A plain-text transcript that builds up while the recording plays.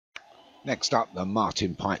Next up, the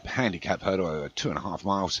Martin Pipe Handicap hurdle over 2.5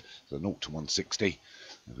 miles, the 0 to 160.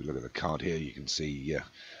 If we look at the card here, you can see,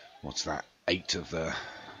 what's that, 12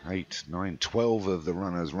 of the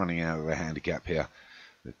runners running out of the handicap here.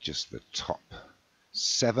 Just the top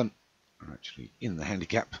 7 are actually in the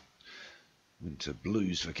handicap. Winter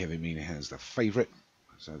Blues for Kevin Meanahan's the favourite.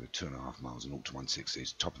 So the 2.5 miles and 0 to 160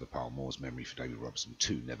 is top of the pile. Moore's Memory for David Robson.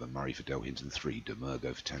 2, Never Murray for Del Hinton. 3,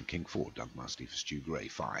 Demergo for Tam King. 4, Doug Musty for Stu Gray.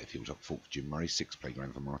 5, Hilltop Fort for Jim Murray. 6,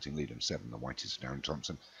 Playground for Martin Leadham. 7, The Whiteys for Darren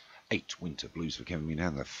Thompson. 8, Winter Blues for Kevin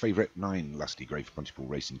Meanahan, the favourite. 9, Lusty Grey for Pontypool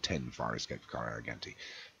Racing. 10, Fire Escape for Cara Arroganti.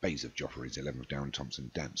 Bays of Joffa is 11 for Darren Thompson.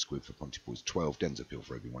 Damp Squib for Pontypool is 12. Denzapil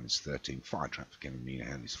for Obi-Wan is 13. Fire Trap for Kevin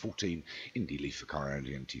Meanahan is 14. Indy Leaf for Cara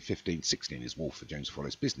Arroganti 15. 16 is Wolf for James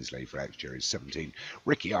Follis. Business Lady for Alex Jerry is 17.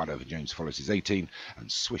 Ricciardo for James Follis is 18. And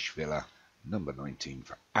Swish Villa, number 19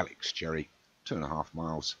 for Alex Jerry. 2.5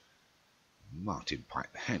 miles. Martin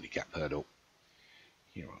Pipe Handicap hurdle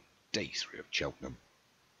here on day 3 of Cheltenham.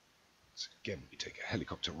 So again, we take a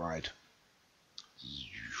helicopter ride.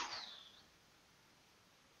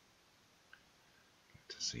 Get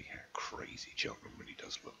to see how crazy Cheltenham really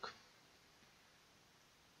does look.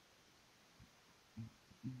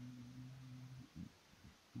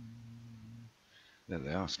 There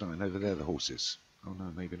they are, starting over there, the horses. Oh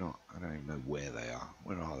no, maybe not. I don't even know where they are.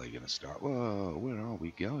 Where are they going to start? Whoa, where are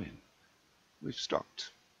we going? We've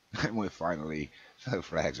stopped. And we're finally, the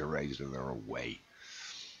flags are raised and they're away.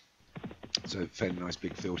 So fairly nice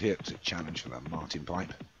big field here. It's a challenge for the Martin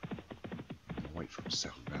Pipe. I'll wait for him to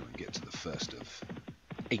settle down and get to the first of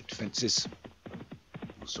 8 fences.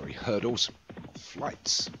 Oh, sorry, hurdles or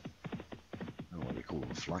flights. I don't know why they call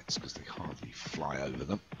them flights because they hardly fly over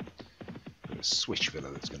them. Got a Swish Villa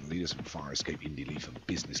that's going to lead us from Fire Escape, Indy Leaf and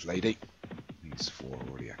Business Lady. These 4 are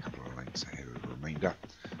already a couple of lengths ahead of the remainder.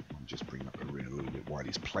 I'll just bring up the rear a little bit wide.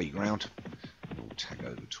 Is Playground. And we'll tag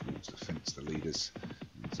over towards the fence, the leaders.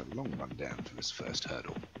 It's a long run down for this first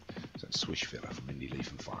hurdle. So Swish Villa from Indy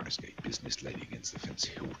Leaf and Fire Escape. Business Lady against the fence.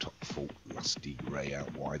 Hilltop Fault. Lusty Grey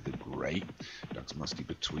out wide. The Grey. Ducks Musty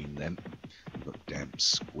between them. We've got Damp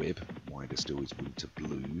Squib. Wider still is Winter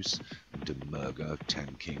Blues. And Demergo,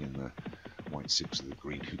 Tan King and the white 6 of the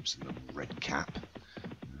green hoops and the red cap.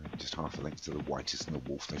 Just half a length to the whitest and the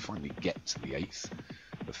wolf. They finally get to the 8th.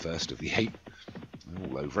 The first of the 8. They're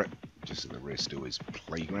all over it. Just at the rear still is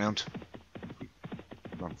Playground.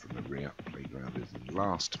 Run from the rear. Playground is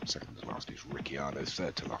last. Second to last is Ricciardo.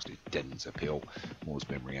 Third to last is Denzapil. Moore's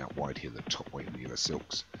Memory out wide here. The top weight in the yellow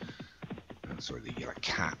silks. Sorry, the yellow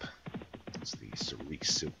cap. That's the cerise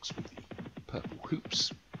silks with the purple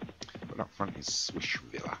hoops. But up front is Swish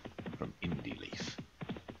Villa from Indy Leaf.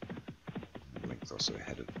 A length also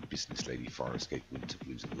ahead of Business Lady, Fire Escape, Winter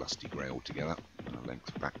Blues and Lusty Grey all together. And a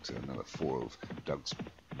length back to another 4 of Doug's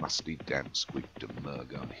Musty, Damp Squib,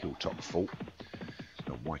 Demergo and Hilltop Fault.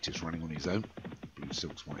 White is running on his own. Blue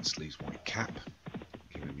silks, white sleeves, white cap.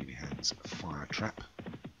 Kevin Meanahan's Fire Trap.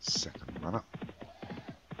 Second runner.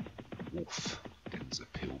 Wolf,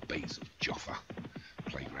 Denzapil, Bays of Joffa.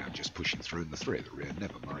 Playground just pushing through in the 3 at the rear.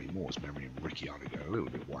 Never Murray, Moore's Memory and Ricciardo go a little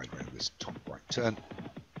bit wide around this top right turn.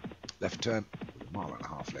 Left turn with a 1.5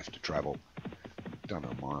 miles left to travel. Done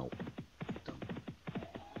a mile. Done, I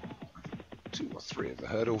think, 2 or 3 of the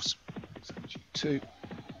hurdles. It's actually 2,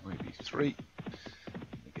 maybe 3.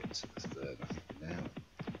 To the 3rd, I think now.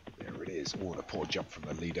 There it is. Oh, the poor jump from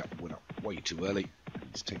the leader went up way too early.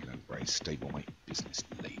 He's taken over by his stablemate, Business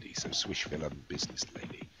Lady. So Swish Villa and Business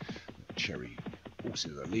Lady. The Cherry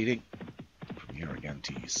horses are leading from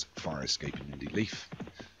Arroganti's Fire Escape and Indy Leaf.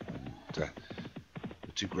 And the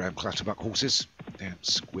 2 Graham Clatterbuck horses, Damp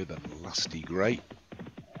Squib and Lusty Grey.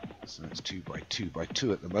 So it's 2 by 2 by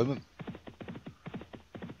 2 at the moment.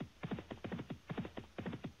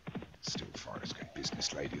 Still Fire Escape,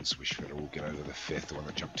 Business Lady and Swish Villa will get over the 5th. The one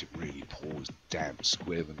that jumped it really poor was Damp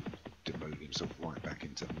Squib and demoted himself right back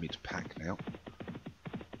into mid-pack now.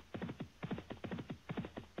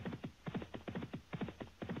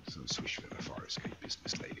 So Swish Villa, Fire Escape,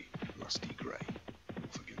 Business Lady, Lusty Grey,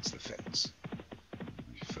 off against the fence.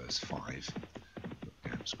 The first 5,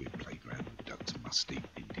 Damp Squib, Playground, Doug's Musty,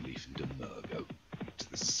 Indy Leaf and Demergo.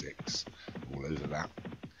 To the 6, all over that.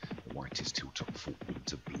 The whitest Hilltop Fault,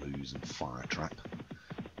 Winter Blues and Fire Trap.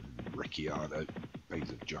 And Ricciardo, Bays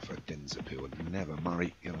of Joffa, Denzapil and Never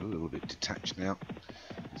Murray. Getting a little bit detached now.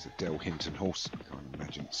 There's a Del Hinton horse. I can't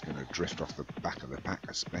imagine it's going to drift off the back of the pack,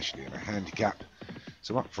 especially in a handicap.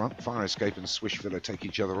 So up front, Fire Escape and Swish Villa take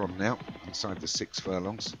each other on now inside the 6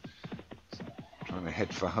 furlongs. Trying to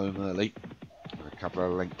head for home early. A couple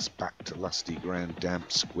of lengths back to Lusty Grand,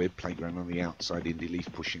 Damp Squib, Playground on the outside, Indy Leaf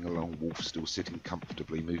pushing along, Wolf still sitting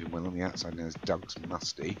comfortably, moving well on the outside now is Doug's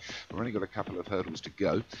Musty. We've only got a couple of hurdles to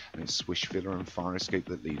go, and it's Swish Filler and Fire Escape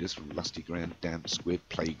that lead us from Lusty Grand, Damp Squib,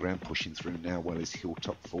 Playground pushing through now, well is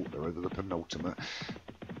Hilltop Fault, they're over the penultimate.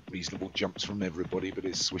 Reasonable jumps from everybody, but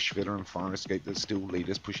it's Swish Filler and Fire Escape that still lead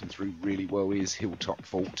us. Pushing through really well is Hilltop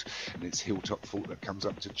Fault, and it's Hilltop Fault that comes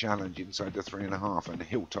up to challenge inside the 3.5, and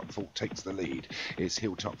Hilltop Fault takes the lead. It's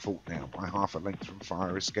Hilltop Fault now by half a length from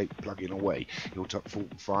Fire Escape, plugging away. Hilltop Fault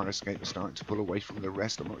and Fire Escape are starting to pull away from the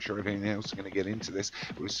rest. I'm not sure if anything else is going to get into this,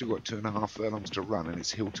 but we've still got 2.5 furlongs to run, and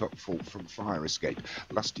it's Hilltop Fault from Fire Escape.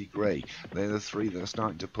 Lusty Grey, they're the three that are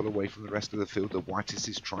starting to pull away from the rest of the field. The Whitest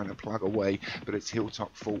is trying to plug away, but it's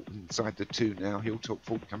Hilltop Fault inside the 2 now. Hilltop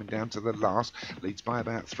Fault coming down to the last, leads by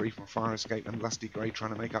about 3 from Fire Escape, and Lusty Grey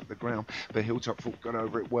trying to make up the ground, but Hilltop Fault got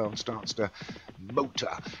over it well and starts to motor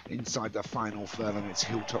inside the final furlong. It's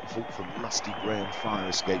Hilltop Fault from Lusty Grey and Fire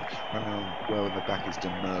Escape. Running on well in the back is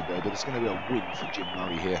Demergo, but it's going to be a win for Jim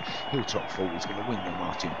Murray here. Hilltop Fault is going to win the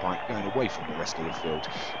Martin Pike, going away from the rest of the field.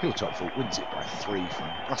 Hilltop Fault wins it by 3 from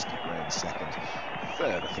Lusty Grey in second.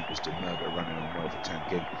 Third, I think, was Demergo running on well for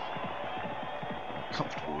Tamkin.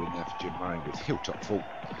 Comfortable win there for Jim Murray with Hilltop Fault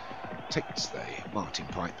takes the Martin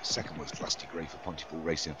Pipe. Second was Lusty Grey for Pontypool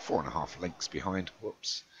Racing, 4.5 lengths behind.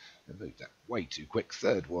 Whoops, they moved that way too quick.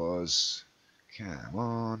 Third was, come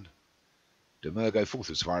on, Demergo. Fourth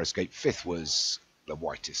was Fire Escape. Fifth was the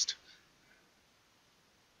Whitest.